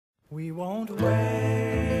We won't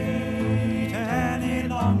wait any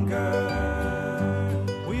longer.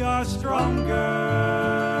 We are stronger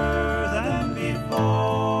than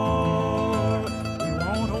before. We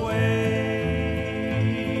won't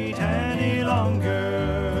wait any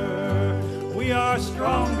longer. We are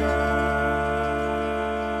stronger.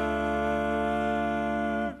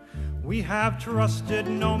 We have trusted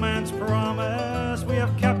no man's promise. We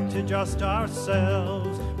have kept to just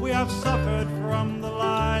ourselves. We have suffered from the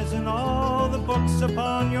lies in all the books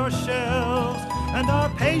upon your shelves, and our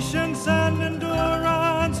patience and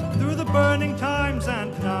endurance through the burning times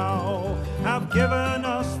and now have given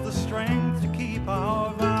us the strength to keep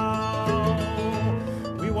our vow.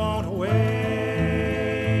 We won't wait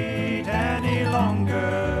any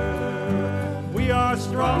longer. We are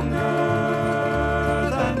stronger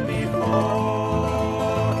than before.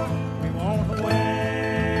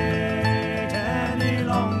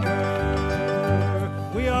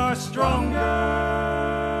 Stronger.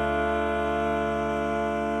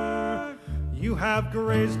 You have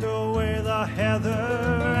grazed away the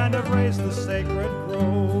heather and have raised the sacred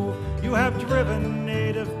grove. You have driven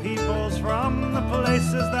native peoples from the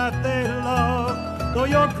places that they love. Though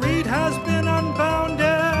your greed has been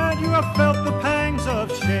unbounded, you have felt the pangs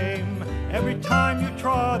of shame every time you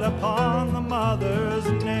trod upon the mother's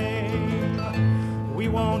name. We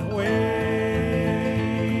won't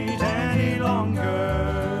wait any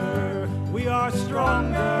longer. We are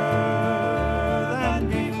stronger than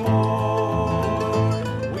before.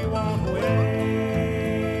 We won't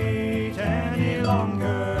wait any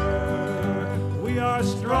longer. We are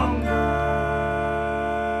stronger.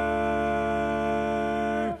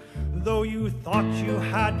 Though you thought you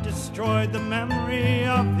had destroyed the memory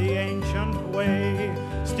of the ancient way,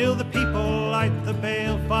 still the people light the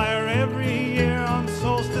bale fire every year on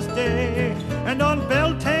Solstice Day. And on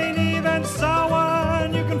Beltane Eve and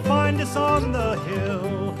Samhain you can find us on the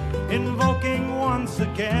hill, invoking once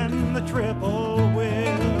again the triple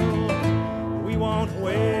will. We won't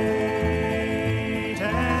wait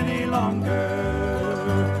any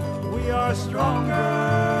longer. We are stronger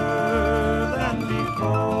than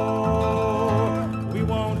before. We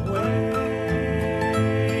won't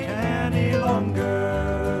wait any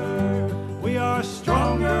longer. We are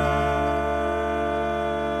stronger.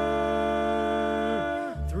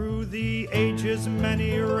 Through the ages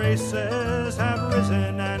many races have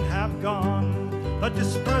risen and have gone, but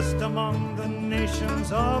dispersed among the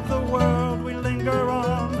nations of the world we linger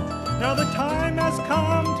on. Now the time has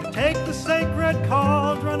come to take the sacred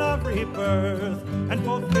cauldron of rebirth and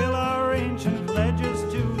fulfill our ancient pledges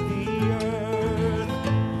to the earth.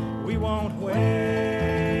 We won't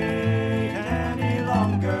wait any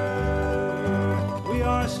longer. We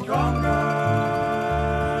are stronger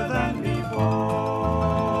than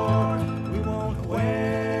before. We won't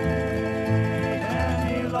wait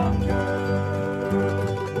any longer.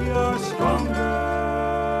 We are stronger.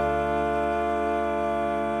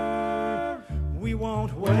 We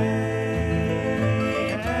won't wait.